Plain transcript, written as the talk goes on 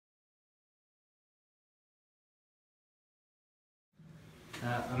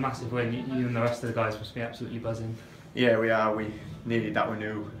A massive win. You and the rest of the guys must be absolutely buzzing. Yeah, we are. We needed that. We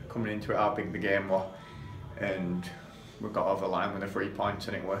knew coming into it how big the game was, and we got over the line with the 3 points,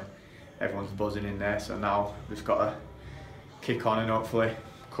 and everyone's buzzing in there. So now we've just got to kick on and hopefully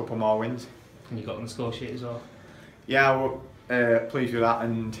a couple more wins. And you got on the score sheet as well. Yeah, we're pleased with that.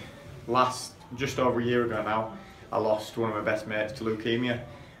 And just over a year ago now, I lost one of my best mates to leukemia,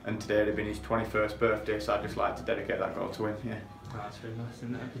 and today had been his 21st birthday. So I'd just like to dedicate that goal to him. Yeah. Oh, that's really nice,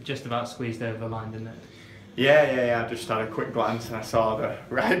 isn't it? Just about squeezed over the line, didn't it? Yeah. I just had a quick glance and I saw the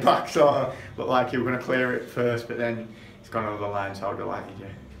right back sort of looked like he was going to clear it first, but then it's gone over the line, so I was delighted, yeah.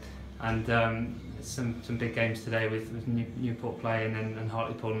 And some big games today with Newport playing and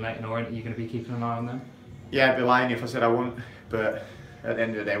Hartlepool and Leighton Orient. Are you going to be keeping an eye on them? Yeah, I'd be lying if I said I wouldn't, but at the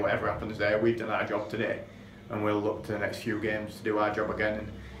end of the day, whatever happens there, we've done our job today, and we'll look to the next few games to do our job again,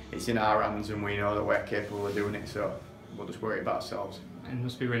 and it's in our hands and we know that we're capable of doing it, so we'll just worry about ourselves. And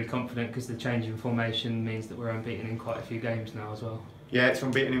must be really confident because the change in formation means that we're unbeaten in quite a few games now as well. Yeah, it's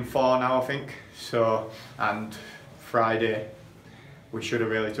unbeaten in 4 now, I think. So, and Friday we should have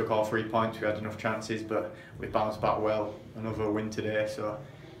really took all 3 points. We had enough chances, but we bounced back well. Another win today, so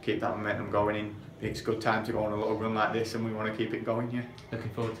keep that momentum going in. It's a good time to go on a little run like this, and we want to keep it going. Yeah.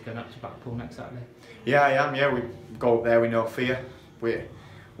 Looking forward to going up to Blackpool next Saturday. Yeah, I am. Yeah, we go up there with no fear.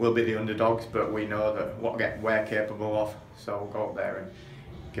 We'll be the underdogs, but we know that what we're capable of, so we'll go up there and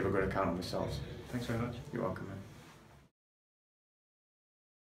give a good account of ourselves. Thanks very much. You're welcome, man.